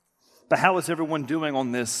But how is everyone doing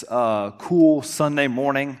on this cool Sunday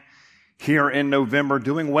morning here in November?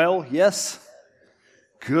 Doing well? Yes?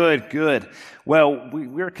 Good, good. Well,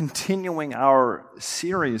 we're continuing our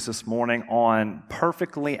series this morning on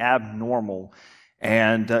perfectly abnormal.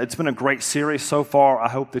 And it's been a great series so far. I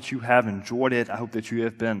hope that you have enjoyed it. I hope that you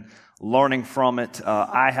have been learning from it.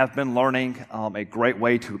 I have been learning a great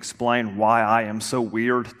way to explain why I am so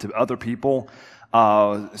weird to other people.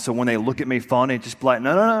 So when they look at me funny, just be like,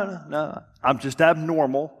 no, I'm just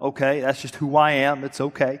abnormal, okay? That's just who I am. It's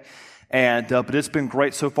okay. And but it's been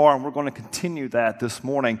great so far, and we're going to continue that this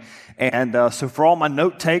morning. And so for all my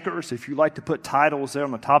note takers, if you like to put titles there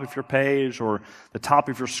on the top of your page or the top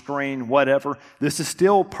of your screen, whatever, this is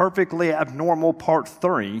still Perfectly Abnormal Part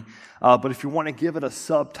 3. But if you want to give it a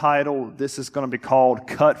subtitle, this is going to be called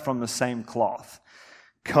Cut from the Same Cloth.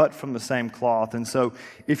 Cut from the same cloth. And so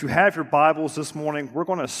if you have your Bibles this morning, we're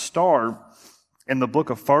going to start in the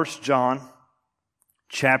book of 1 John,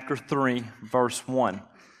 chapter 3, verse 1.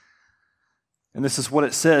 And this is what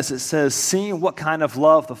it says. It says, "Seeing what kind of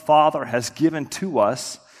love the Father has given to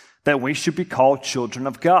us, that we should be called children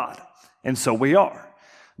of God. And so we are.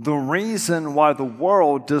 The reason why the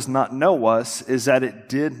world does not know us is that it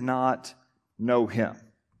did not know Him."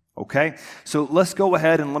 Okay, so let's go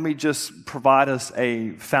ahead and let me just provide us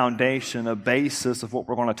a foundation, a basis of what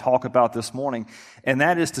we're going to talk about this morning. And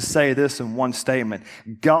that is to say this in one statement: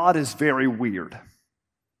 God is very weird.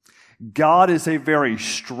 God is a very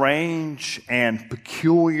strange and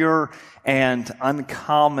peculiar and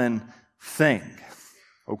uncommon thing.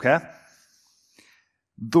 Okay?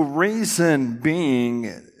 The reason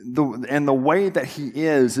being, the way that He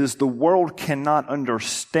is the world cannot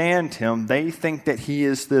understand Him. They think that He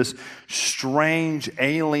is this strange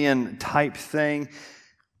alien type thing.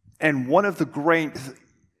 And one of the great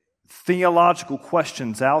theological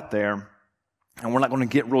questions out there, and we're not going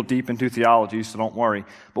to get real deep into theology, so don't worry,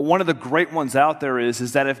 but one of the great ones out there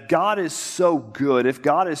is that if God is so good, if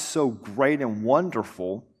God is so great and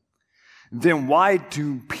wonderful, then why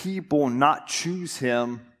do people not choose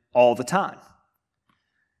Him all the time?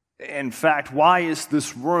 In fact, why is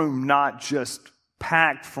this room not just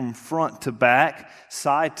packed from front to back,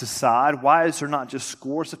 side to side? Why is there not just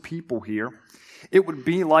scores of people here? It would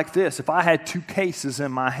be like this. If I had two cases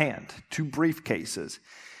in my hand, two briefcases,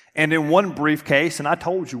 and in one briefcase, and I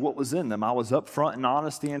told you what was in them, I was up front and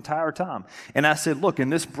honest the entire time. And I said, look, in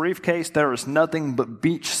this briefcase, there is nothing but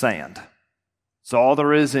beach sand. That's all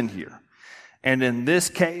there is in here. And in this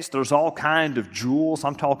case, there's all kind of jewels.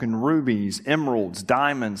 I'm talking rubies, emeralds,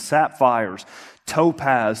 diamonds, sapphires,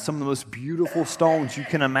 topaz, some of the most beautiful stones you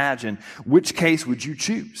can imagine. Which case would you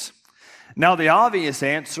choose? Now, the obvious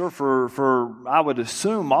answer for I would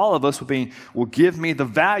assume all of us would be, well, give me the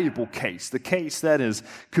valuable case, the case that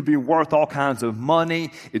could be worth all kinds of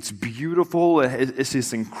money. It's beautiful. It's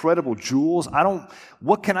this incredible jewels.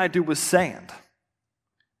 What can I do with sand?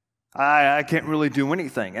 I can't really do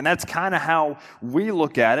anything. And that's kind of how we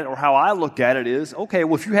look at it, or how I look at it is, okay,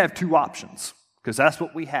 well, if you have two options, because that's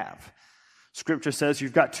what we have. Scripture says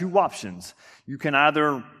you've got two options. You can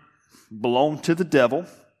either belong to the devil,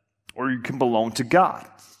 or you can belong to God.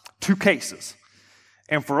 Two cases.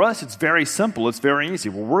 And for us, it's very simple. It's very easy.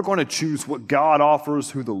 Well, we're going to choose what God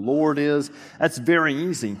offers, who the Lord is. That's very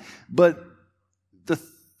easy. But the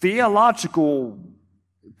theological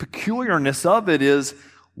peculiarness of it is,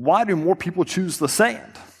 why do more people choose the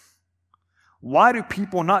sand? Why do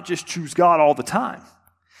people not just choose God all the time?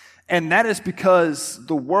 And that is because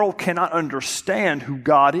the world cannot understand who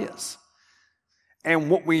God is. And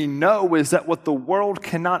what we know is that what the world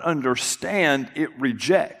cannot understand, it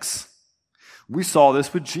rejects. We saw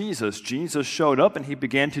this with Jesus. Jesus showed up and He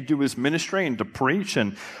began to do His ministry and to preach,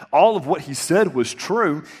 and all of what He said was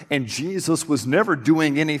true, and Jesus was never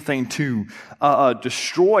doing anything to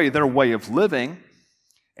destroy their way of living.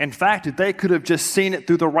 In fact, if they could have just seen it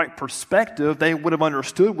through the right perspective, they would have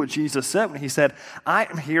understood what Jesus said when He said, I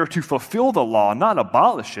am here to fulfill the law, not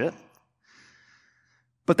abolish it.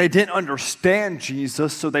 But they didn't understand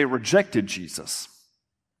Jesus, so they rejected Jesus.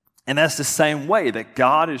 And that's the same way that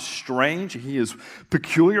God is strange, He is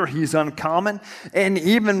peculiar, He's uncommon. And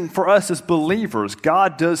even for us as believers,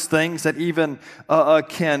 God does things that even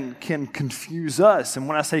can confuse us. And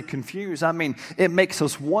when I say confuse, I mean it makes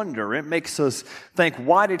us wonder. It makes us think,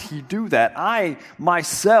 why did He do that? I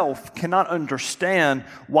myself cannot understand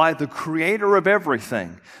why the creator of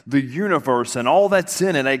everything, the universe and all that's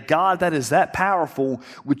in it, a God that is that powerful,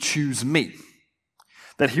 would choose me.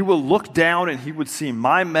 That he would look down and he would see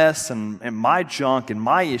my mess and my junk and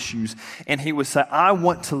my issues, and he would say, I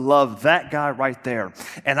want to love that guy right there,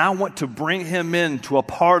 and I want to bring him into a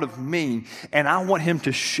part of me, and I want him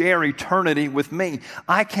to share eternity with me.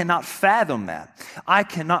 I cannot fathom that. I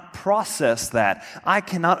cannot process that. I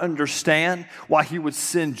cannot understand why he would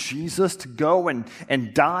send Jesus to go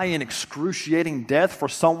and die an excruciating death for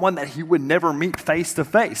someone that he would never meet face to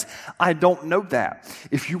face. I don't know that.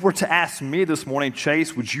 If you were to ask me this morning,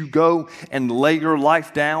 Chase, would you go and lay your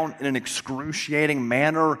life down in an excruciating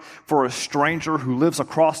manner for a stranger who lives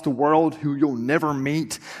across the world who you'll never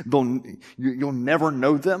meet? You'll never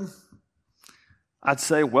know them? I'd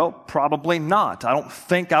say, well, probably not. I don't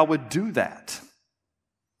think I would do that.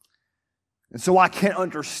 And so I can't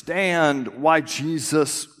understand why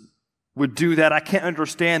Jesus would do that. I can't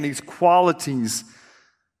understand these qualities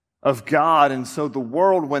of God. And so the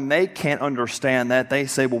world, when they can't understand that, they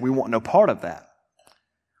say, well, we want no part of that.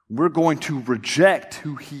 We're going to reject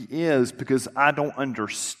who he is because I don't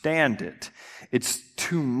understand it. It's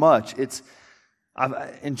too much.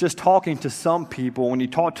 And just talking to some people, when you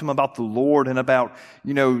talk to them about the Lord and about,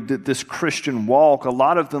 this Christian walk, a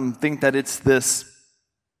lot of them think that it's this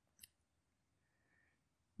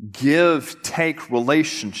give-take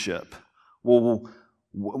relationship. Well,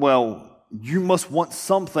 you must want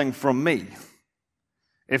something from me.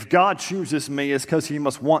 If God chooses me, it's because he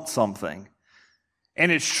must want something. And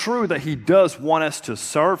it's true that he does want us to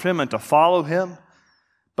serve him and to follow him,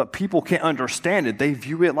 but people can't understand it. They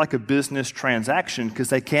view it like a business transaction because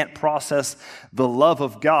they can't process the love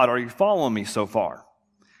of God. Are you following me so far?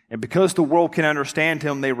 And because the world can understand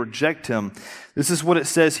him, they reject him. This is what it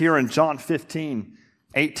says here in John 15,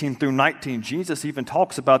 18 through 19. Jesus even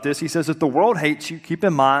talks about this. He says, if the world hates you, keep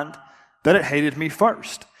in mind that it hated me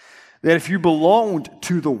first. That if you belonged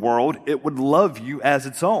to the world, it would love you as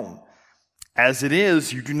its own. As it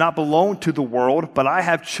is, you do not belong to the world, but I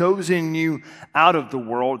have chosen you out of the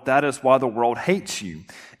world. That is why the world hates you.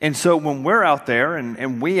 And so when we're out there,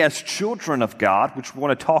 and we as children of God, which we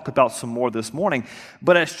want to talk about some more this morning,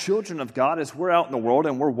 but as children of God, as we're out in the world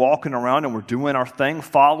and we're walking around and we're doing our thing,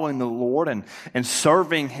 following the Lord and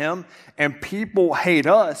serving him, and people hate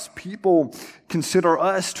us, people consider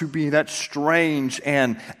us to be that strange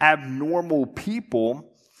and abnormal people,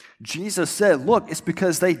 Jesus said, look, it's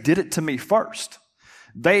because they did it to me first.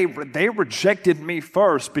 They rejected me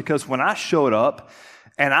first because when I showed up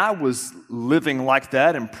and I was living like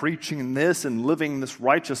that and preaching this and living this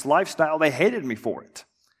righteous lifestyle, they hated me for it.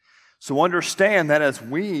 So understand that as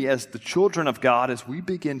the children of God, as we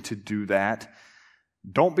begin to do that,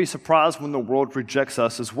 don't be surprised when the world rejects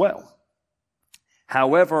us as well.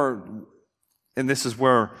 However, and this is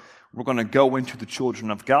where we're going to go into the children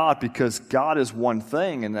of God, because God is one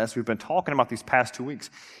thing, and as we've been talking about these past 2 weeks,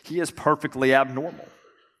 he is perfectly abnormal.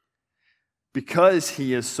 Because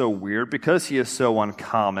he is so weird, because he is so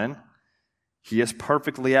uncommon, he is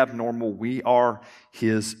perfectly abnormal. We are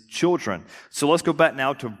his children. So let's go back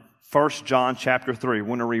now to 1 John chapter 3. We're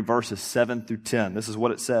going to read verses 7 through 10. This is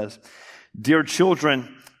what it says. Dear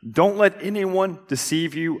children, don't let anyone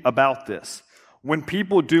deceive you about this. When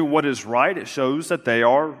people do what is right, it shows that they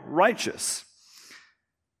are righteous,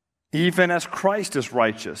 even as Christ is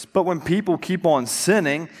righteous. But when people keep on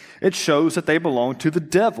sinning, it shows that they belong to the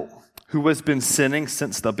devil, who has been sinning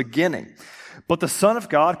since the beginning. But the Son of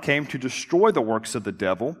God came to destroy the works of the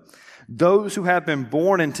devil. Those who have been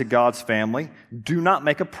born into God's family do not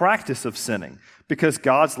make a practice of sinning, because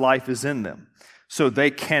God's life is in them. So they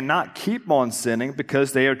cannot keep on sinning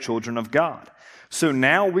because they are children of God. So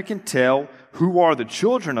now we can tell who are the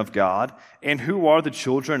children of God and who are the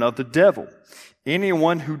children of the devil.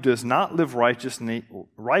 Anyone who does not live righteously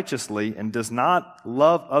and does not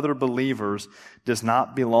love other believers does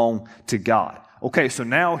not belong to God. Okay, so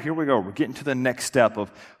now here we go. We're getting to the next step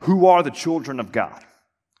of who are the children of God.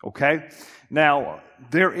 Okay? Now,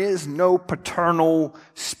 there is no paternal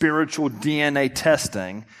spiritual DNA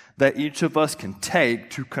testing that each of us can take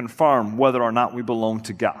to confirm whether or not we belong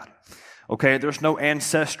to God. Okay, there's no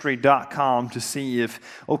Ancestry.com to see if,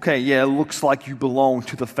 it looks like you belong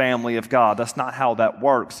to the family of God. That's not how that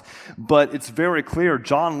works. But it's very clear.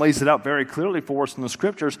 John lays it out very clearly for us in the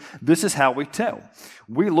scriptures. This is how we tell.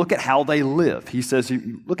 We look at how they live. He says,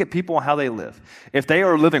 you look at people and how they live. If they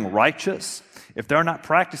are living righteous, if they're not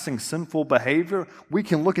practicing sinful behavior, we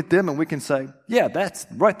can look at them and we can say, yeah, that's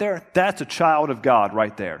right there. That's a child of God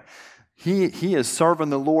right there. He is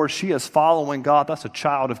serving the Lord. She is following God. That's a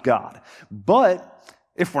child of God. But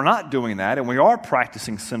if we're not doing that and we are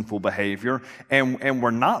practicing sinful behavior and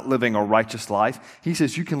we're not living a righteous life, he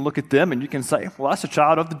says you can look at them and you can say, well, that's a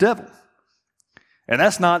child of the devil. And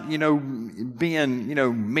that's not,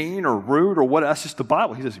 being, mean or rude or what. That's just the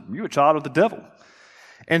Bible. He says, you're a child of the devil.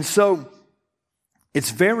 And so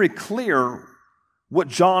it's very clear what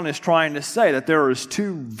John is trying to say, that there is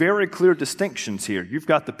two very clear distinctions here. You've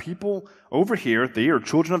got the people over here, they are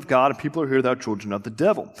children of God, and people are here that are children of the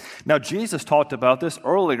devil. Now, Jesus talked about this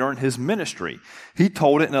earlier in his ministry. He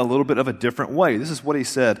told it in a little bit of a different way. This is what he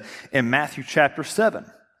said in Matthew chapter 7,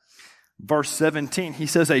 verse 17. He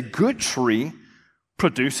says, a good tree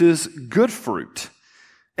produces good fruit,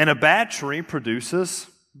 and a bad tree produces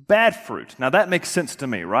bad fruit. Now, that makes sense to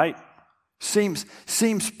me, right? Seems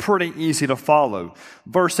pretty easy to follow.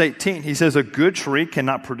 Verse 18, he says, a good tree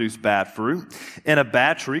cannot produce bad fruit, and a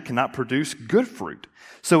bad tree cannot produce good fruit.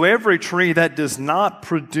 So every tree that does not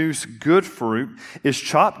produce good fruit is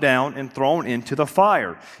chopped down and thrown into the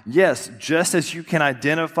fire. Yes, just as you can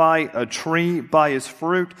identify a tree by its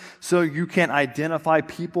fruit, so you can identify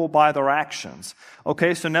people by their actions.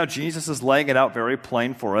 Okay, so now Jesus is laying it out very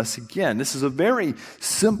plain for us again. This is a very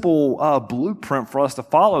simple blueprint for us to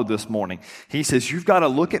follow this morning. He says you've got to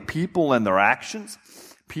look at people and their actions,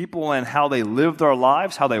 people and how they live their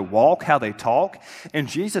lives, how they walk, how they talk. And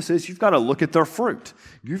Jesus says you've got to look at their fruit.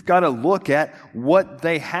 You've got to look at what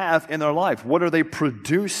they have in their life. What are they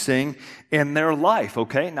producing in their life,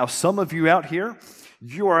 okay? Now, some of you out here,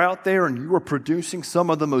 you are out there and you are producing some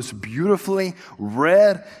of the most beautifully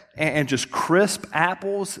red and just crisp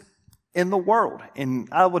apples in the world. And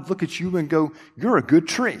I would look at you and go, you're a good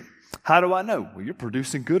tree. How do I know? Well, you're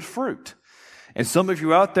producing good fruit. And some of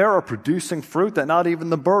you out there are producing fruit that not even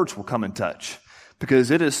the birds will come and touch because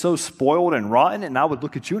it is so spoiled and rotten. And I would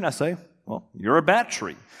look at you and I say, well, you're a bad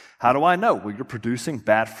tree. How do I know? Well, you're producing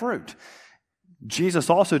bad fruit. Jesus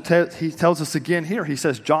also he tells us again here. He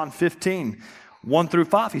says, John 15, 1 through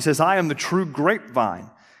 5, he says, I am the true grapevine,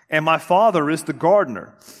 and my Father is the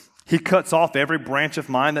gardener. He cuts off every branch of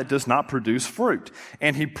mine that does not produce fruit,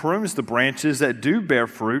 and he prunes the branches that do bear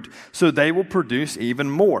fruit, so they will produce even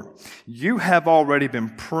more. You have already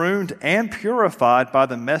been pruned and purified by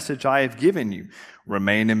the message I have given you.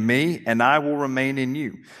 Remain in me, and I will remain in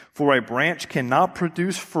you. For a branch cannot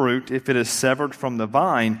produce fruit if it is severed from the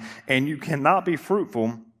vine, and you cannot be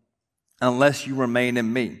fruitful unless you remain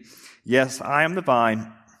in me. Yes, I am the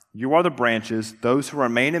vine, you are the branches. Those who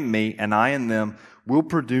remain in me, and I in them, will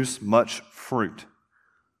produce much fruit.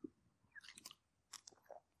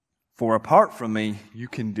 For apart from me, you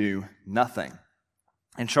can do nothing.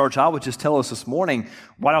 And church, I would just tell us this morning,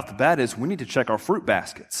 right off the bat, is we need to check our fruit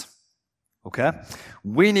baskets. Okay?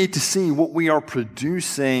 We need to see what we are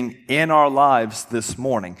producing in our lives this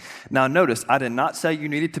morning. Now notice, I did not say you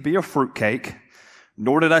needed to be a fruit cake,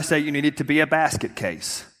 nor did I say you needed to be a basket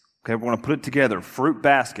case. Okay, we're going to put it together. Fruit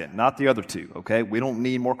basket, not the other two. Okay, we don't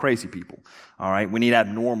need more crazy people. All right, we need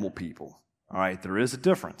abnormal people. All right, there is a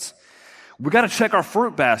difference. We've got to check our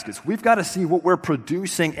fruit baskets. We've got to see what we're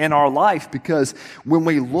producing in our life, because when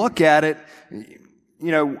we look at it,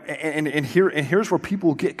 and here's where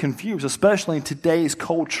people get confused, especially in today's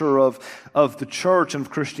culture of the church and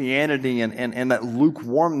of Christianity and that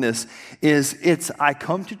lukewarmness is I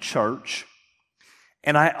come to church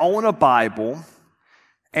and I own a Bible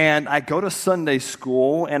and I go to Sunday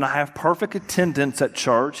school, and I have perfect attendance at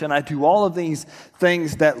church, and I do all of these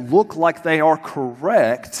things that look like they are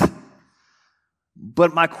correct.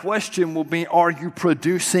 But my question will be, are you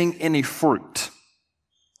producing any fruit?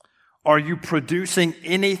 Are you producing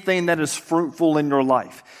anything that is fruitful in your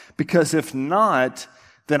life? Because if not,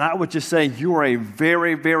 then I would just say you are a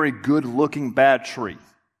very, very good-looking bad tree.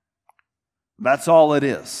 That's all it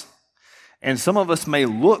is. And some of us may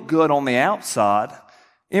look good on the outside.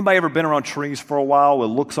 Anybody ever been around trees for a while? It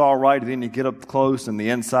looks all right, and then you get up close, and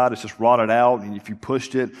the inside is just rotted out, and if you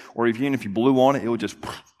pushed it, or even if you blew on it, it would just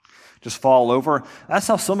fall over. That's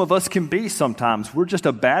how some of us can be sometimes. We're just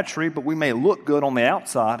a bad tree, but we may look good on the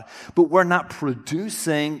outside, but we're not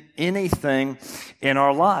producing anything in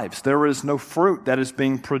our lives. There is no fruit that is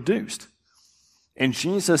being produced. And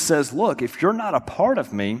Jesus says, look, if you're not a part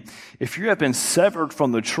of me, if you have been severed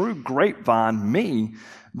from the true grapevine, me,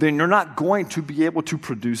 then you're not going to be able to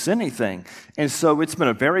produce anything. And so it's been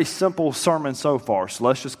a very simple sermon so far. So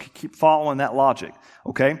let's just keep following that logic,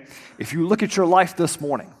 okay? If you look at your life this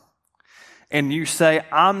morning and you say,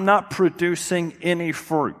 I'm not producing any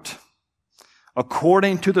fruit,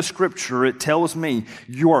 according to the scripture, it tells me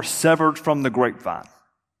you are severed from the grapevine.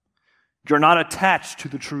 You're not attached to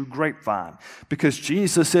the true grapevine, because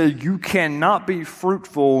Jesus said you cannot be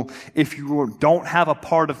fruitful if you don't have a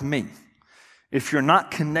part of me. If you're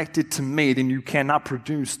not connected to me, then you cannot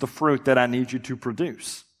produce the fruit that I need you to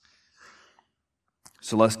produce.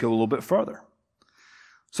 So let's go a little bit further.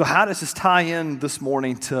 So how does this tie in this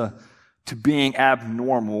morning to being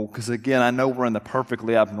abnormal? Because again, I know we're in the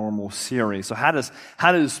perfectly abnormal series. So how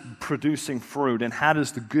does producing fruit and how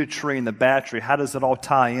does the good tree and the bad tree, how does it all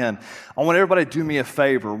tie in? I want everybody to do me a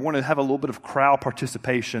favor. I want to have a little bit of crowd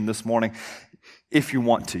participation this morning if you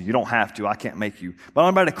want to. You don't have to. I can't make you. But I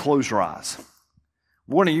want everybody to close your eyes.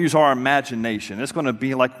 We're going to use our imagination. It's going to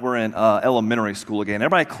be like we're in elementary school again.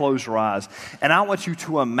 Everybody close your eyes. And I want you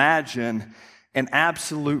to imagine an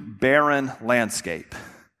absolute barren landscape.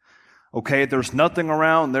 Okay, there's nothing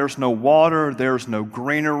around, there's no water, there's no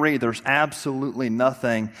greenery, there's absolutely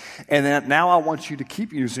nothing. And then now I want you to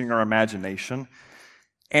keep using your imagination.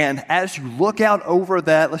 And as you look out over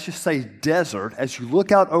that, let's just say desert, as you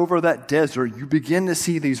look out over that desert, you begin to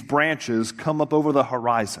see these branches come up over the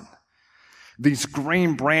horizon. These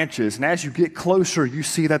green branches. And as you get closer, you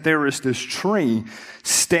see that there is this tree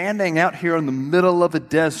standing out here in the middle of a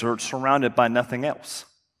desert surrounded by nothing else.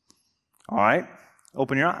 All right?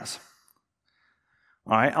 Open your eyes.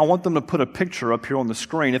 All right, I want them to put a picture up here on the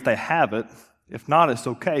screen if they have it. If not, it's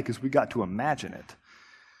okay because we got to imagine it.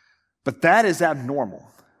 But that is abnormal.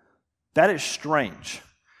 That is strange.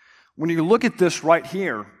 When you look at this right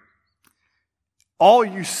here, all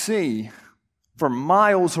you see for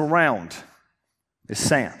miles around is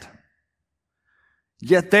sand.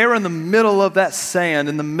 Yet there in the middle of that sand,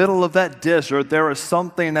 in the middle of that desert, there is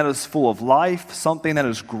something that is full of life, something that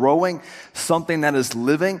is growing, something that is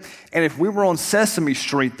living. And if we were on Sesame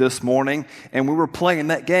Street this morning and we were playing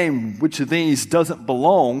that game, which of these doesn't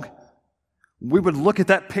belong, we would look at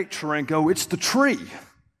that picture and go, it's the tree.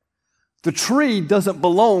 The tree doesn't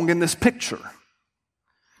belong in this picture.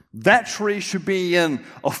 That tree should be in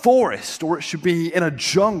a forest, or it should be in a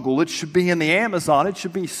jungle. It should be in the Amazon. It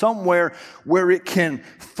should be somewhere where it can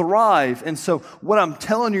thrive. And so what I'm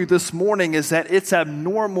telling you this morning is that it's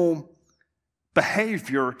abnormal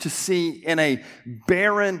behavior to see in a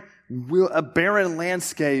barren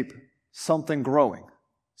landscape something growing,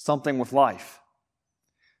 something with life.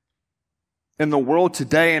 In the world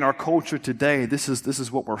today, in our culture today, this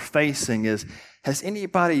is what we're facing is, has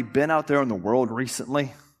anybody been out there in the world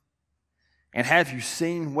recently? And have you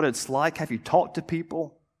seen what it's like? Have you talked to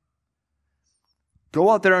people? Go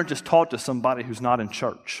out there and just talk to somebody who's not in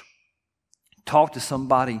church. Talk to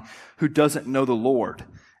somebody who doesn't know the Lord.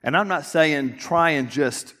 And I'm not saying try and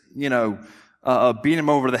just, beat them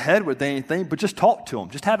over the head with anything, but just talk to them.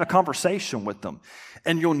 Just have a conversation with them.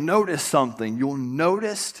 And you'll notice something. You'll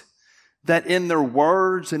notice that in their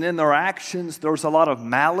words and in their actions, there's a lot of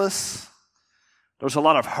malice. There's a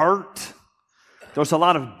lot of hurt. There's a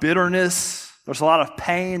lot of bitterness. There's a lot of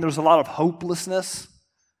pain. There's a lot of hopelessness.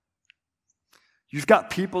 You've got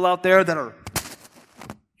people out there that are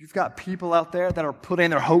putting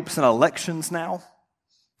their hopes in elections now.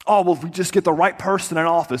 Oh, well, if we just get the right person in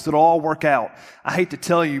office, it'll all work out. I hate to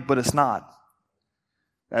tell you, but it's not.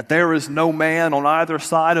 That there is no man on either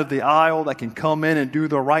side of the aisle that can come in and do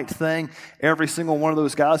the right thing. Every single one of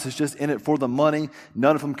those guys is just in it for the money.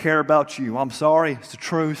 None of them care about you. I'm sorry, it's the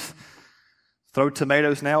truth. Throw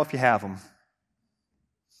tomatoes now if you have them.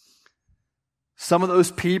 Some of those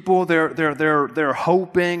people, they're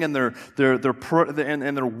hoping and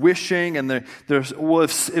they're wishing and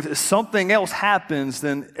if something else happens,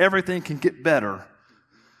 then everything can get better.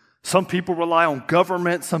 Some people rely on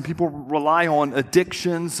government. Some people rely on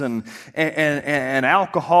addictions and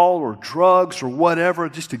alcohol or drugs or whatever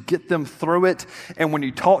just to get them through it. And when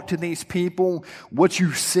you talk to these people, what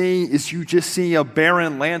you see is you just see a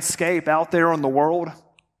barren landscape out there in the world.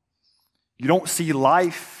 You don't see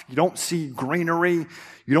life. You don't see greenery.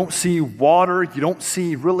 You don't see water. You don't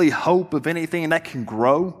see really hope of anything that can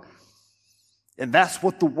grow. And that's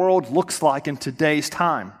what the world looks like in today's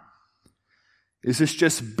time. Is it's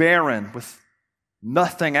just barren with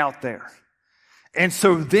nothing out there. And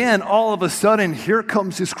so then all of a sudden, here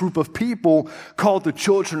comes this group of people called the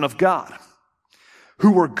children of God,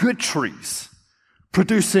 who are good trees,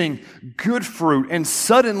 producing good fruit, and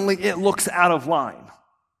suddenly it looks out of line.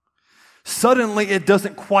 Suddenly it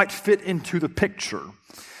doesn't quite fit into the picture.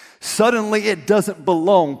 Suddenly it doesn't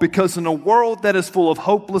belong, because in a world that is full of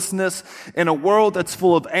hopelessness, in a world that's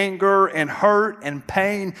full of anger and hurt and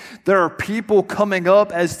pain, there are people coming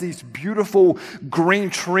up as these beautiful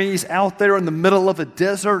green trees out there in the middle of a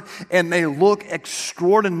desert, and they look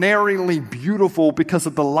extraordinarily beautiful because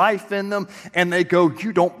of the life in them, and they go,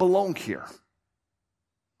 you don't belong here.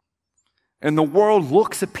 And the world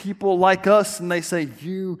looks at people like us and they say,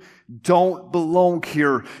 you don't belong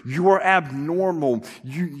here. You are abnormal.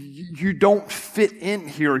 You don't fit in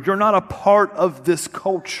here. You're not a part of this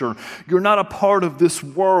culture. You're not a part of this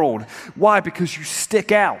world. Why? Because you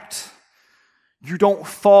stick out. You don't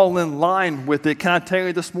fall in line with it. Can I tell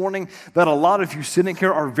you this morning that a lot of you sitting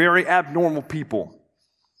here are very abnormal people?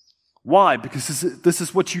 Why? Because this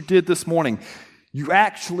is what you did this morning. You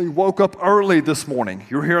actually woke up early this morning.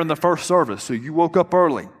 You're here in the first service, so you woke up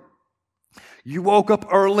early. You woke up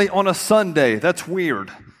early on a Sunday. That's weird.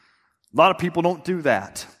 A lot of people don't do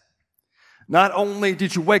that. Not only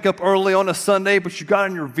did you wake up early on a Sunday, but you got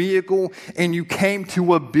in your vehicle and you came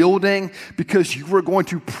to a building because you were going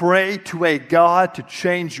to pray to a God to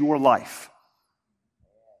change your life.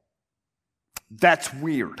 That's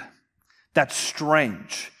weird. That's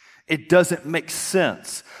strange. It doesn't make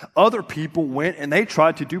sense. Other people went and they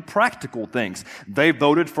tried to do practical things. They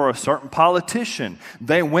voted for a certain politician.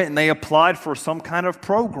 They went and they applied for some kind of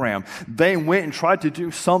program. They went and tried to do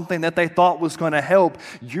something that they thought was going to help.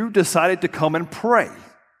 You decided to come and pray.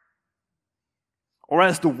 Or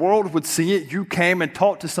as the world would see it, you came and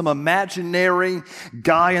talked to some imaginary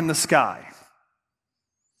guy in the sky.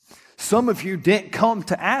 Some of you didn't come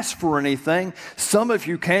to ask for anything. Some of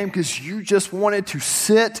you came because you just wanted to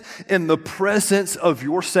sit in the presence of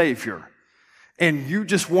your Savior. And you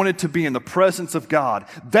just wanted to be in the presence of God.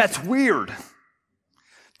 That's weird.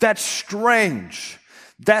 That's strange.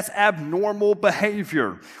 That's abnormal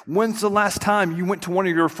behavior. When's the last time you went to one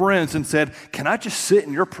of your friends and said, "Can I just sit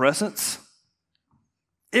in your presence?"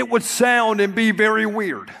 It would sound and be very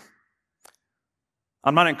weird.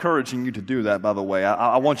 I'm not encouraging you to do that, by the way.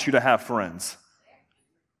 I want you to have friends.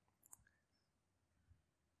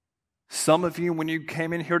 Some of you, when you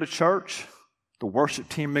came in here to church, the worship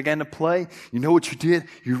team began to play. You know what you did?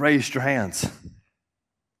 You raised your hands.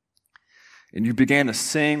 And you began to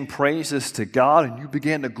sing praises to God, and you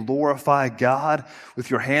began to glorify God with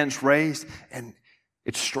your hands raised. And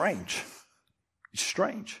it's strange. It's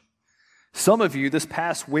strange. Some of you this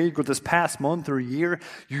past week or this past month or year,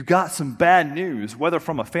 you got some bad news, whether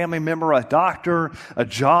from a family member, a doctor, a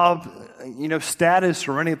job, status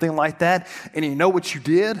or anything like that. And you know what you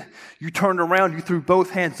did? You turned around, you threw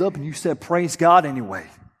both hands up and you said, "Praise God anyway.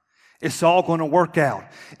 It's all going to work out.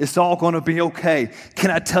 It's all going to be okay."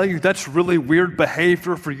 Can I tell you that's really weird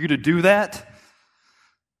behavior for you to do that?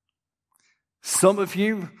 Some of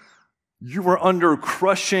you are under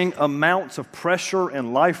crushing amounts of pressure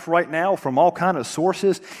in life right now from all kinds of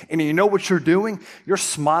sources. And you know what you're doing? You're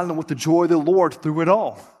smiling with the joy of the Lord through it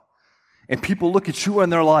all. And people look at you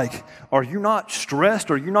and they're like, "Are you not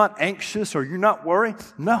stressed? Are you not anxious? Are you not worried?"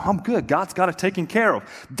 "No, I'm good. God's got it taken care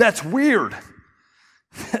of." That's weird.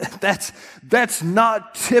 That's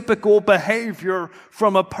not typical behavior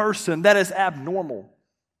from a person. That is abnormal.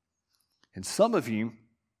 And some of you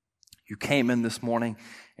came in this morning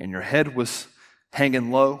and your head was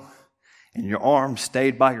hanging low, and your arms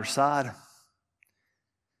stayed by your side.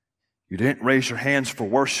 You didn't raise your hands for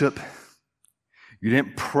worship. You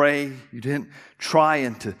didn't pray. You didn't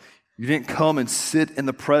you didn't come and sit in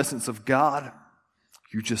the presence of God.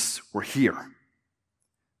 You just were here.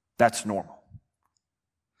 That's normal.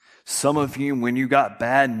 Some of you, when you got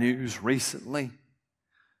bad news recently,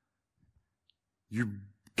 you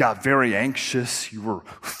got very anxious. You were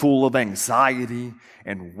full of anxiety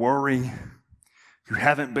and worry. You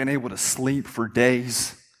haven't been able to sleep for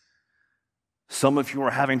days. Some of you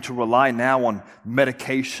are having to rely now on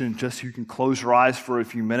medication just so you can close your eyes for a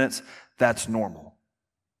few minutes. That's normal.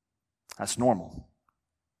 That's normal.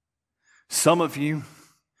 Some of you,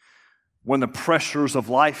 when the pressures of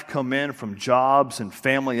life come in from jobs and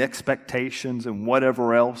family expectations and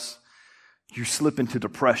whatever else, you slip into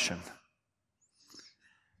depression.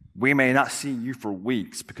 We may not see you for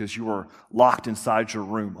weeks because you are locked inside your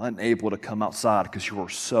room, unable to come outside because you are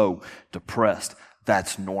so depressed.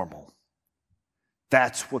 That's normal.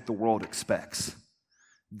 That's what the world expects.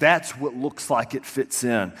 That's what looks like it fits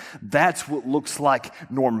in. That's what looks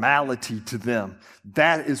like normality to them.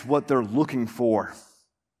 That is what they're looking for.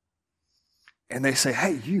 And they say,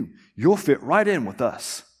 "Hey, you'll fit right in with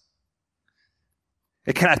us."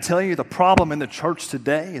 And can I tell you, the problem in the church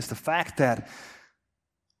today is the fact that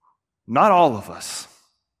not all of us,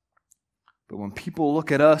 but when people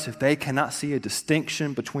look at us, if they cannot see a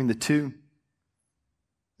distinction between the two,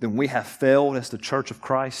 then we have failed as the church of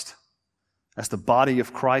Christ, as the body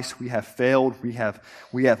of Christ. We have failed. We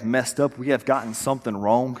have messed up. We have gotten something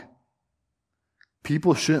wrong.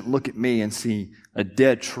 People shouldn't look at me and see a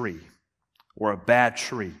dead tree or a bad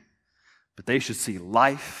tree, but they should see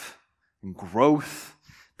life and growth.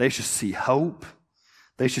 They should see hope.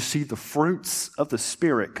 They should see the fruits of the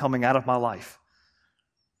Spirit coming out of my life.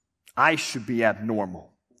 I should be abnormal.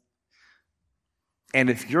 And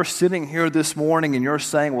if you're sitting here this morning and you're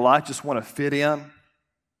saying, "Well, I just want to fit in.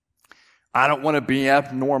 I don't want to be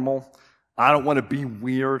abnormal. I don't want to be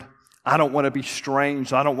weird. I don't want to be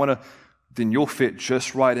strange. I don't want to, then you'll fit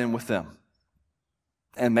just right in with them.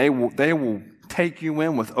 And they will take you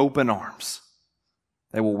in with open arms.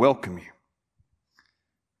 They will welcome you.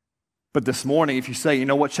 But this morning, if you say, you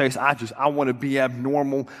know what, Chase, I want to be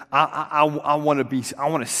abnormal. I want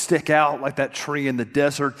to stick out like that tree in the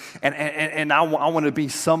desert. And I want to be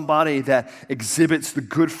somebody that exhibits the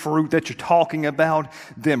good fruit that you're talking about.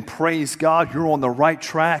 Then praise God, you're on the right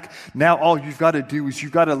track. Now all you've got to do is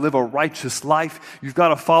you've got to live a righteous life. You've got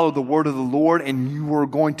to follow the word of the Lord, and you are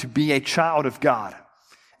going to be a child of God.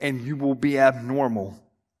 And you will be abnormal.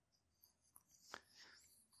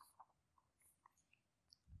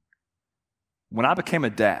 When I became a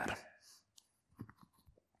dad,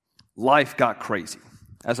 life got crazy,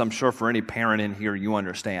 as I'm sure for any parent in here you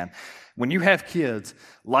understand. When you have kids,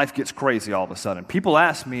 life gets crazy all of a sudden. People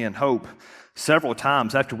asked me in Hope several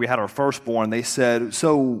times after we had our firstborn, they said,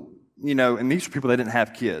 so, and these are people that didn't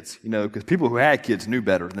have kids, because people who had kids knew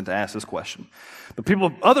better than to ask this question.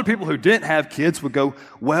 But other people who didn't have kids would go,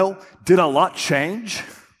 well, did a lot change?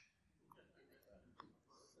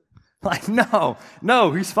 Like,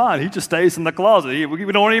 no, he's fine. He just stays in the closet.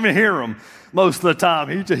 We don't even hear him most of the time.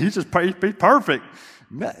 He's perfect.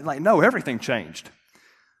 Like, no, everything changed.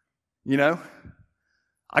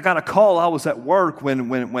 I got a call. I was at work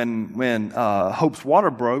when Hope's water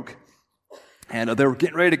broke, and they were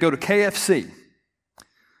getting ready to go to KFC.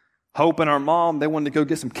 Hope and our mom, they wanted to go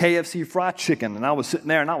get some KFC fried chicken, and I was sitting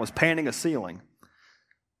there and I was painting a ceiling.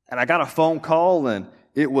 And I got a phone call, and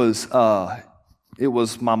it was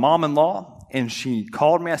my mom-in-law, and she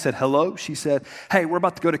called me. I said, hello. She said, hey, we're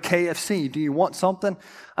about to go to KFC. Do you want something?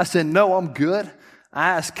 I said, no, I'm good.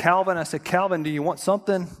 I asked Calvin. I said, Calvin, do you want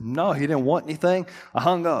something? No, he didn't want anything. I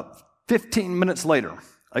hung up. 15 minutes later,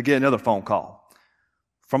 I get another phone call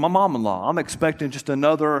from my mom-in-law. I'm expecting just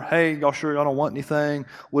another, hey, y'all sure y'all don't want anything,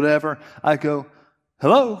 whatever. I go,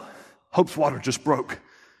 hello? Hope's water just broke.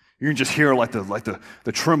 You can just hear like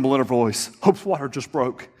the tremble in her voice. Hope's water just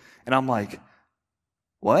broke. And I'm like,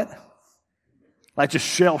 what? Like just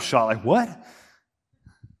shell shocked, like what?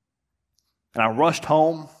 And I rushed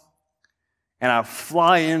home, and I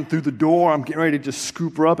fly in through the door. I'm getting ready to just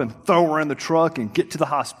scoop her up and throw her in the truck and get to the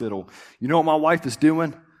hospital. You know what my wife is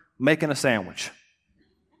doing? Making a sandwich.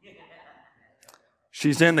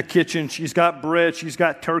 She's in the kitchen. She's got bread. She's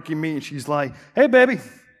got turkey meat. And she's like, hey, baby.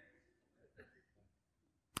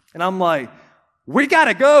 And I'm like, we got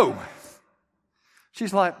to go.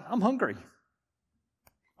 She's like, I'm hungry.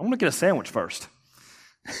 I want to get a sandwich first.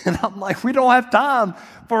 And I'm like, we don't have time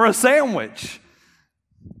for a sandwich.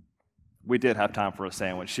 We did have time for a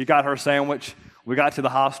sandwich. She got her sandwich. We got to the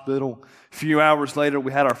hospital. A few hours later,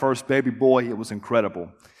 we had our first baby boy. It was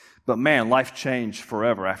incredible. But man, life changed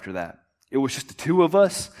forever after that. It was just the two of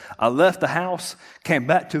us. I left the house, came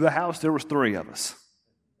back to the house. There was 3 of us.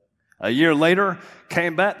 A year later,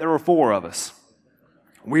 came back. There were 4 of us.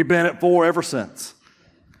 We've been at 4 ever since.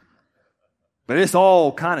 But it's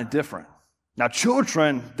all kind of different. Now,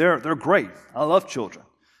 children, they're great. I love children.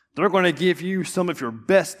 They're going to give you some of your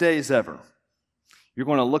best days ever. You're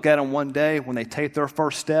going to look at them one day when they take their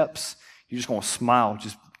first steps. You're just going to smile,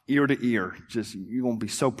 just ear to ear. You're going to be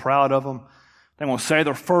so proud of them. They're going to say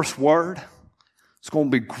their first word. It's going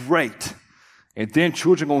to be great. And then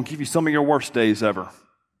children are going to give you some of your worst days ever.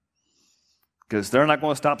 Because they're not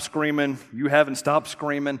going to stop screaming. You haven't stopped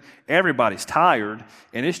screaming. Everybody's tired,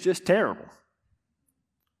 and it's just terrible.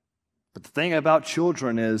 But the thing about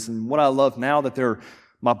children is, and what I love now that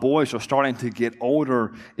my boys are starting to get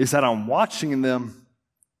older, is that I'm watching them,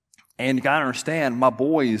 and you got to understand, my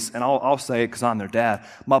boys, and I'll say it because I'm their dad,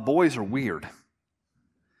 my boys are weird.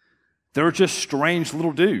 They're just strange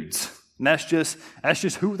little dudes. And that's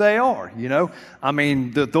just who they are, I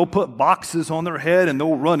mean, they'll put boxes on their head and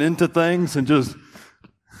they'll run into things and just,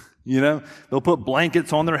 they'll put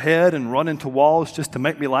blankets on their head and run into walls just to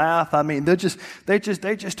make me laugh. I mean, they just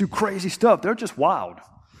do crazy stuff. They're just wild.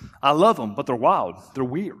 I love them, but they're wild. They're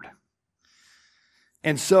weird.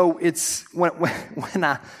 And so it's when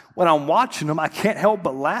I'm watching them, I can't help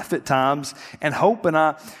but laugh at times, and Hope and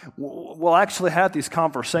I will actually have these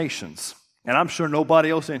conversations. And I'm sure nobody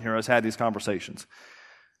else in here has had these conversations.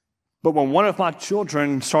 But when one of my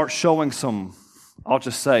children starts showing some, I'll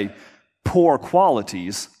just say, poor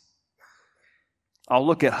qualities, I'll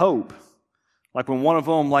look at Hope. Like when one of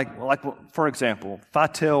them, like for example, if I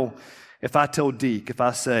tell Deke, if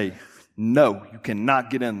I say, no, you cannot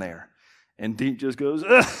get in there, and Deke just goes,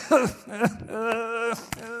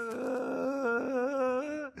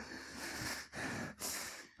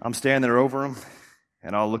 I'm standing there over him,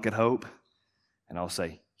 and I'll look at Hope, and I'll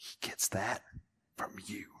say, he gets that from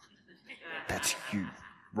you. That's you.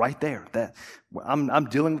 right there. That I'm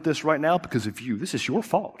dealing with this right now because of you. This is your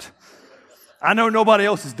fault. I know nobody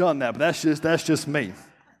else has done that, but that's just me.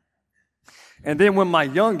 And then when my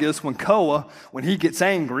youngest, when Koa, when he gets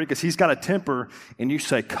angry because he's got a temper, and you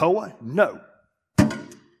say, Koa, no.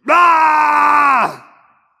 Ah!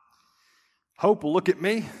 Hope will look at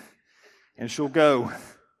me and she'll go,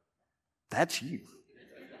 that's you.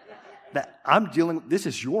 This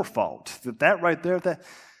is your fault. That right there,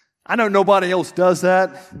 I know nobody else does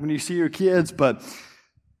that when you see your kids, but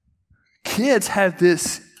kids have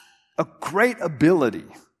a great ability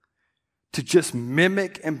to just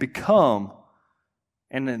mimic and become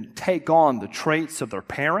and then take on the traits of their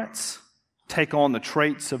parents, take on the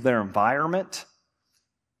traits of their environment.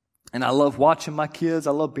 And I love watching my kids.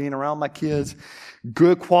 I love being around my kids.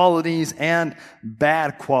 Good qualities and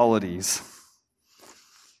bad qualities.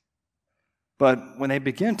 But when they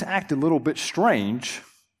begin to act a little bit strange,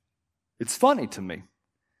 it's funny to me.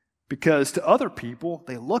 Because to other people,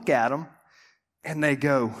 they look at them and they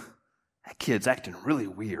go, that kid's acting really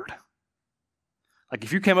weird. Like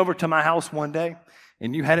if you came over to my house one day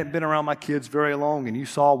and you hadn't been around my kids very long and you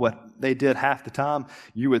saw what they did half the time,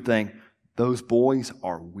 you would think, those boys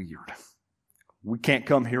are weird. We can't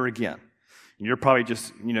come here again. And you're probably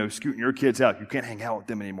just, scooting your kids out. You can't hang out with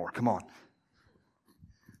them anymore. Come on.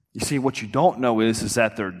 You see, what you don't know is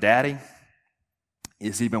that their daddy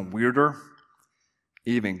is even weirder,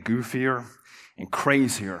 even goofier, and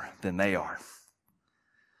crazier than they are.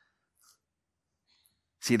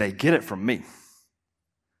 See, they get it from me.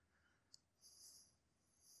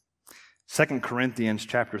 2 Corinthians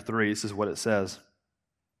chapter 3, this is what it says.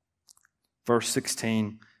 Verse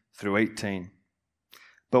 16 through 18.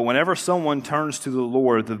 But whenever someone turns to the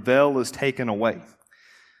Lord, the veil is taken away.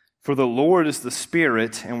 For the Lord is the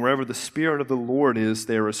Spirit, and wherever the Spirit of the Lord is,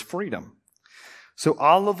 there is freedom. So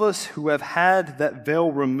all of us who have had that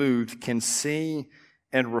veil removed can see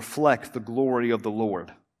and reflect the glory of the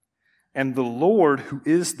Lord. And the Lord, who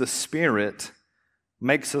is the Spirit,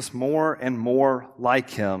 makes us more and more like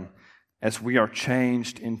Him as we are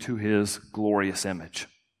changed into His glorious image.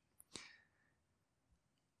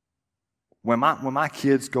 When my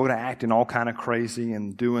kids go to acting all kind of crazy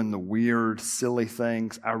and doing the weird, silly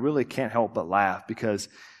things, I really can't help but laugh because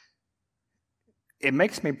it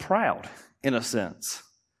makes me proud, in a sense.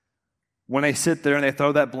 When they sit there and they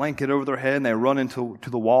throw that blanket over their head and they run into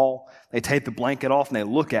the wall, they take the blanket off and they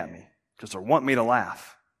look at me because they want me to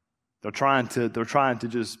laugh. They're trying to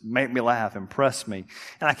just make me laugh, impress me.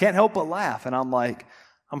 And I can't help but laugh. And I'm like,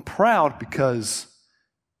 I'm proud because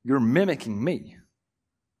you're mimicking me.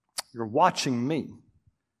 You're watching me,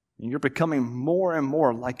 and you're becoming more and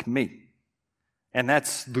more like me. And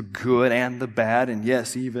that's the good and the bad, and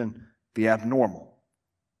yes, even the abnormal.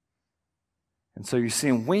 And so you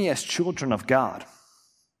see, we as children of God,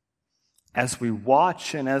 as we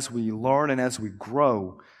watch and as we learn and as we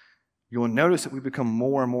grow, you'll notice that we become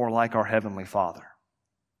more and more like our Heavenly Father.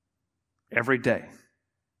 Every day,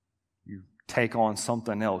 you take on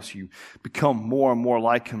something else. You become more and more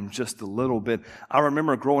like Him just a little bit. I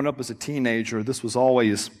remember growing up as a teenager, this was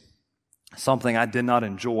always something I did not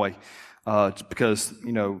enjoy because,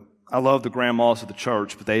 I love the grandmas of the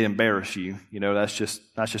church, but they embarrass you. That's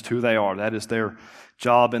just who they are. That is their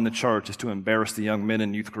job in the church, is to embarrass the young men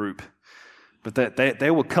in youth group. But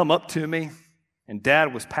they would come up to me, and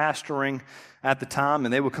Dad was pastoring at the time,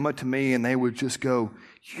 and they would come up to me and they would just go,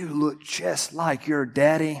 "You look just like your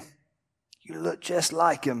daddy. You look just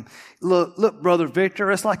like him. Look, Brother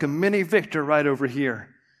Victor, it's like a mini Victor right over here.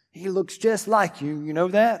 He looks just like you. You know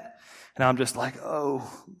that?" And I'm just like, oh,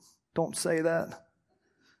 don't say that.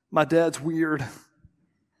 My dad's weird.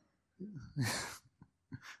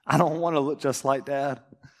 I don't want to look just like Dad.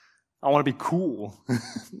 I want to be cool.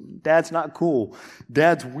 Dad's not cool.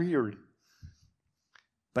 Dad's weird.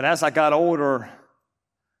 But as I got older,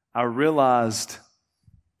 I realized,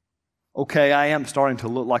 okay, I am starting to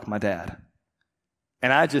look like my dad.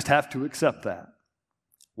 And I just have to accept that.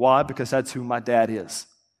 Why? Because that's who my dad is.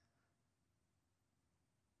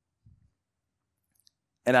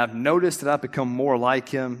 And I've noticed that I've become more like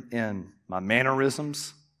him in my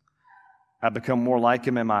mannerisms. I've become more like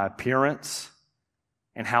him in my appearance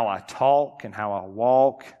and how I talk and how I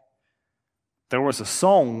walk. There was a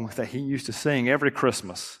song that he used to sing every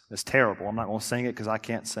Christmas. It's terrible. I'm not going to sing it because I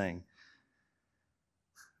can't sing.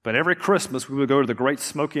 But every Christmas we would go to the Great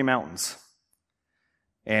Smoky Mountains.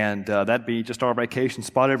 And that'd be just our vacation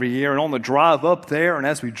spot every year. And on the drive up there, and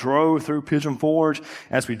as we drove through Pigeon Forge,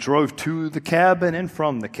 as we drove to the cabin and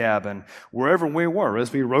from the cabin, wherever we were,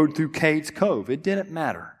 as we rode through Cades Cove, it didn't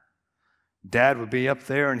matter. Dad would be up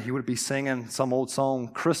there and he would be singing some old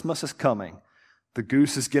song, "Christmas is Coming." The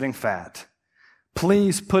goose is getting fat.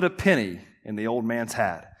 Please put a penny in the old man's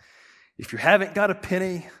hat. If you haven't got a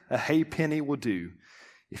penny, a hay penny will do.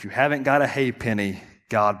 If you haven't got a hay penny,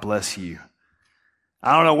 God bless you.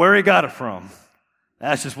 I don't know where he got it from.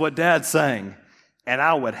 That's just what Dad sang. And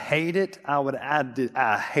I would hate it.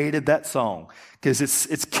 I hated that song because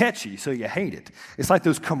it's catchy, so you hate it. It's like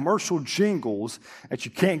those commercial jingles that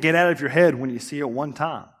you can't get out of your head when you see it one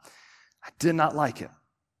time. I did not like it.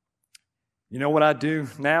 You know what I do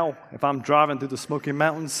now if I'm driving through the Smoky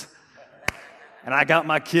Mountains and I got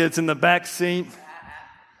my kids in the back seat?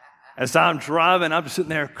 As I'm driving, I'm sitting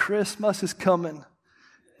there, Christmas is coming.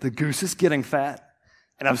 The goose is getting fat.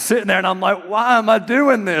 And I'm sitting there and I'm like, why am I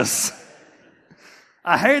doing this?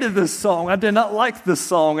 I hated this song. I did not like this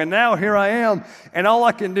song. And now here I am. And all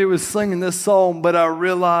I can do is sing this song. But I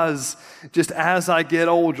realize just as I get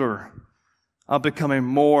older, I'm becoming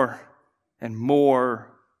more and more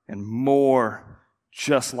and more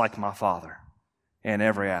just like my father in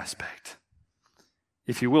every aspect.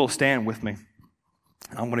 If you will, stand with me.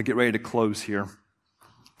 I'm going to get ready to close here.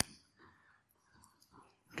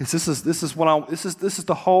 Because this is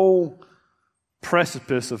the whole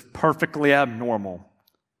precipice of perfectly abnormal.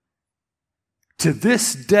 To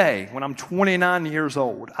this day, when I'm 29 years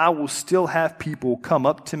old, I will still have people come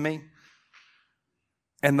up to me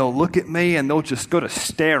and they'll look at me and they'll just go to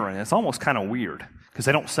staring. It's almost kind of weird because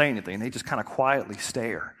they don't say anything. They just kind of quietly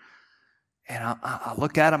stare. And I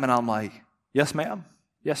look at them and I'm like, yes, ma'am.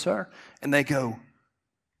 Yes, sir. And they go,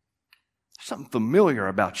 something familiar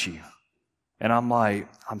about you. And I'm like,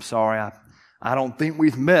 I'm sorry. I don't think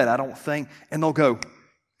we've met. I don't think. And they'll go,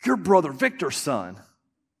 you're Brother Victor's son.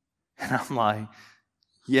 And I'm like,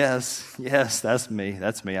 yes, that's me.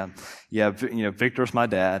 That's me. Victor's my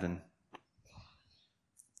dad. And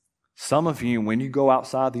some of you, when you go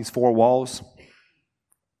outside these four walls,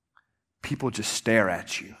 people just stare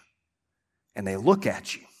at you and they look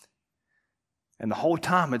at you. And the whole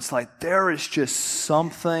time it's like there is just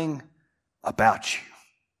something about you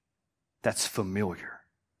that's familiar.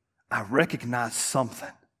 I recognize something.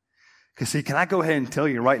 Because see, can I go ahead and tell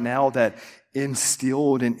you right now that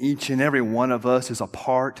instilled in each and every one of us is a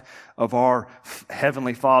part of our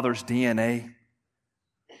Heavenly Father's DNA?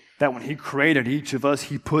 That when He created each of us,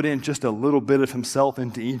 He put in just a little bit of Himself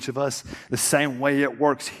into each of us, the same way it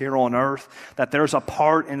works here on earth, that there's a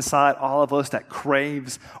part inside all of us that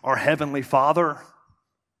craves our Heavenly Father.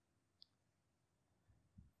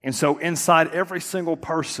 And so inside every single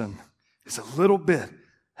person is a little bit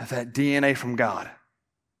of that DNA from God.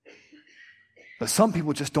 But some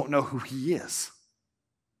people just don't know who He is.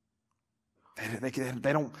 They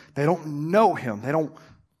don't know Him.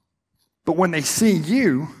 But when they see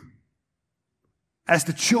you as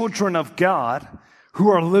the children of God who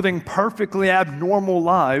are living perfectly abnormal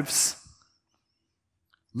lives,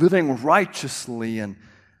 living righteously and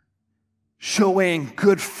showing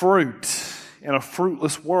good fruit in a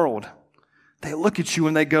fruitless world, they look at you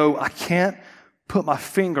and they go, I can't put my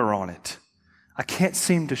finger on it. I can't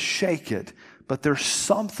seem to shake it, but there's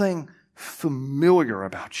something familiar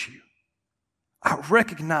about you. I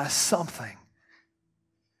recognize something.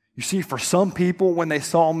 You see, for some people, when they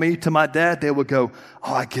saw me to my dad, they would go,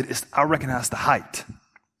 oh, I get it. I recognize the height.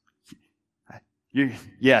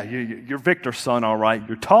 You're Victor's son, all right.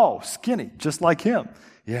 You're tall, skinny, just like him.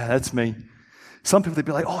 Yeah, that's me. Some people, they'd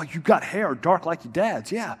be like, oh, you got hair dark like your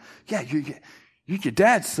dad's. Yeah, you're your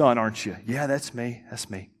dad's son, aren't you? Yeah, that's me.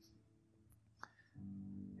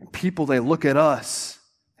 And people, they look at us,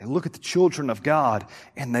 they look at the children of God,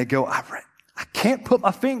 and they go, I can't put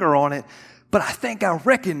my finger on it, but I think I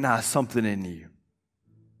recognize something in you.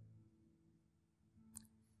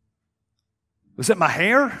 Was it my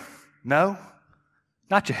hair? No,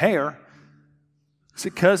 not your hair. Is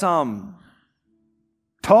it because I'm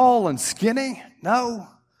tall and skinny? No,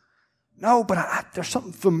 but there's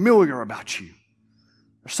something familiar about you.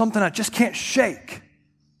 There's something I just can't shake.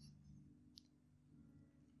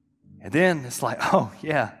 And then it's like, oh,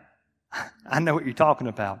 yeah, I know what you're talking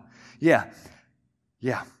about. Yeah,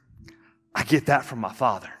 I get that from my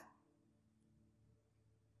Father.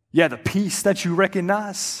 Yeah, the peace that you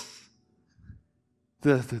recognize,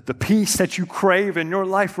 the peace that you crave in your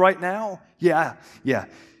life right now, yeah.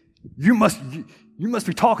 You must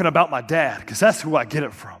be talking about my dad, because that's who I get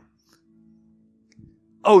it from.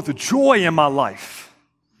 Oh, the joy in my life.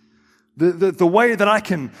 The way that I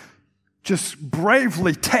can just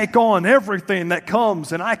bravely take on everything that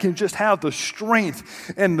comes, and I can just have the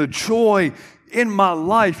strength and the joy in my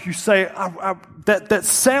life. You say, that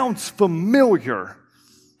sounds familiar.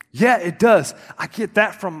 Yeah, it does. I get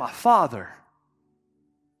that from my Father.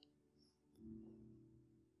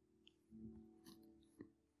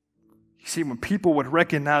 see, when people would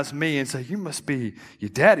recognize me and say, you must be your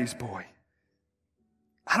daddy's boy,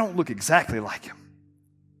 I don't look exactly like him.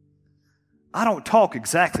 I don't talk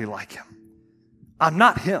exactly like him. I'm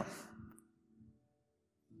not him.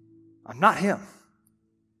 I'm not him.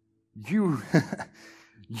 You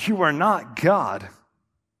are not God.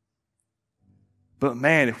 But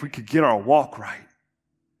man, if we could get our walk right,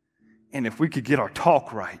 and if we could get our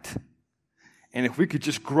talk right, and if we could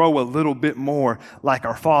just grow a little bit more like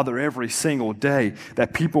our Father every single day,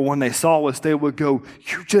 that people, when they saw us, they would go,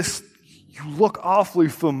 you look awfully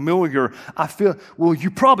familiar. I feel, well, you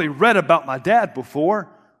probably read about my dad before.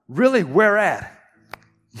 Really? Where at?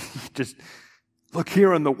 Just look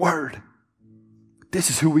here in the Word. This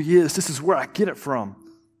is who he is. This is where I get it from.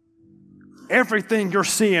 Everything you're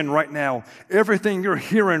seeing right now, everything you're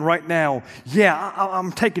hearing right now, yeah,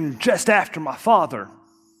 I'm taking just after my Father.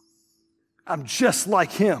 I'm just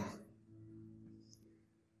like him.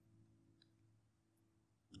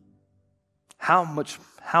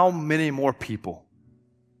 How many more people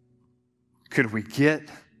could we get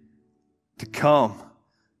to come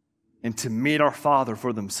and to meet our Father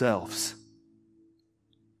for themselves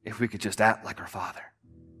if we could just act like our Father?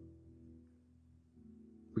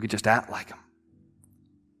 We could just act like him.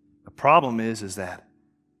 The problem is that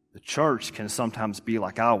the church can sometimes be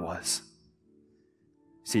like I was.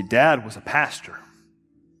 See, Dad was a pastor.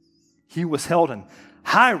 He was held in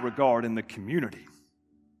high regard in the community.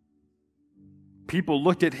 People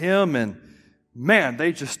looked at him and, man,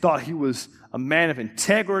 they just thought he was a man of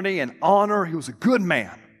integrity and honor. He was a good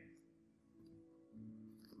man.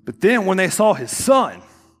 But then when they saw his son,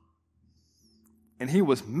 and he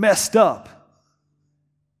was messed up,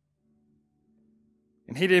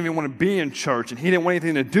 and he didn't even want to be in church, and he didn't want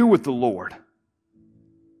anything to do with the Lord,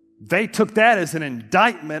 they took that as an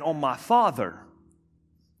indictment on my father.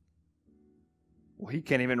 Well, he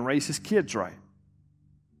can't even raise his kids right.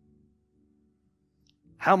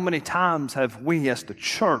 How many times have we as the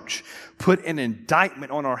church put an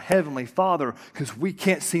indictment on our Heavenly Father because we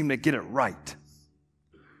can't seem to get it right?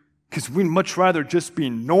 Because we'd much rather just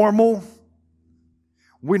be normal.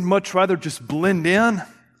 We'd much rather just blend in.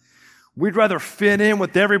 We'd rather fit in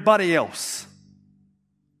with everybody else.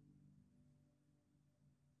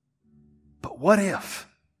 But what if,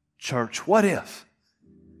 church, what if?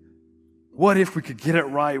 What if we could get it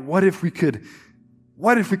right? What if we could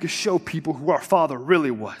show people who our Father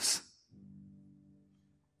really was?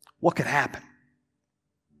 What could happen?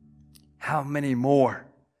 How many more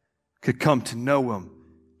could come to know him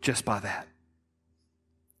just by that?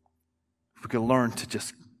 If we could learn to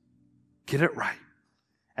just get it right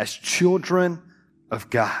as children of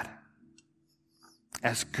God,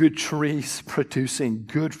 as good trees producing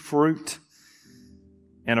good fruit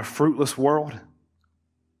in a fruitless world.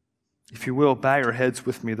 If you will, bow your heads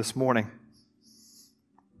with me this morning.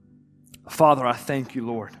 Father, I thank you,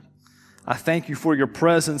 Lord. I thank you for your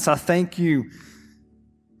presence. I thank you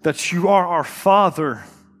that you are our Father.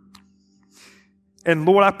 And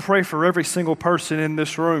Lord, I pray for every single person in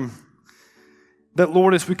this room that,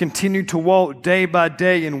 Lord, as we continue to walk day by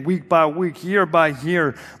day and week by week, year by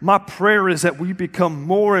year, my prayer is that we become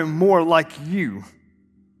more and more like you,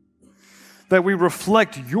 that we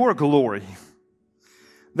reflect your glory,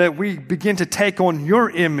 that we begin to take on your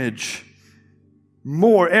image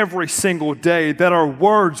more every single day, that our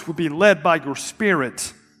words will be led by your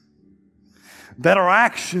Spirit, that our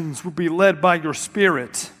actions will be led by your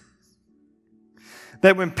Spirit,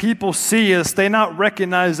 that when people see us, they not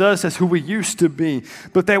recognize us as who we used to be,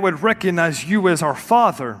 but they would recognize you as our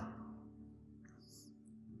Father.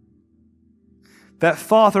 That,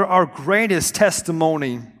 Father, our greatest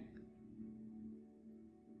testimony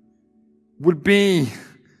would be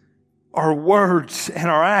our words and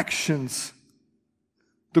our actions.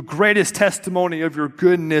 The greatest testimony of your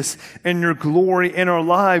goodness and your glory in our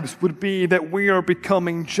lives would be that we are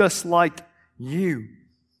becoming just like you.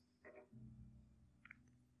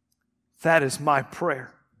 That is my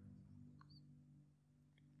prayer.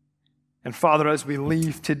 And Father, as we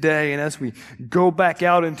leave today and as we go back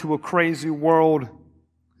out into a crazy world,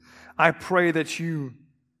 I pray that your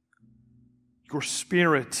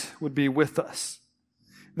Spirit would be with us,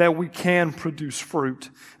 that we can produce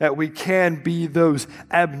fruit, that we can be those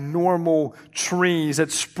abnormal trees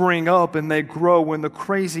that spring up and they grow in the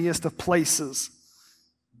craziest of places.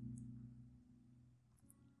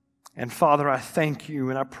 And Father, I thank you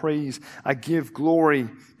and I praise, I give glory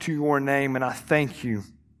to your name, and I thank you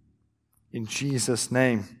in Jesus'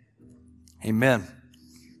 name. Amen.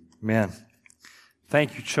 Amen.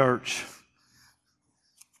 Thank you, church.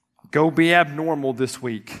 Go be abnormal this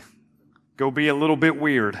week. Go be a little bit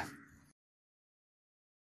weird.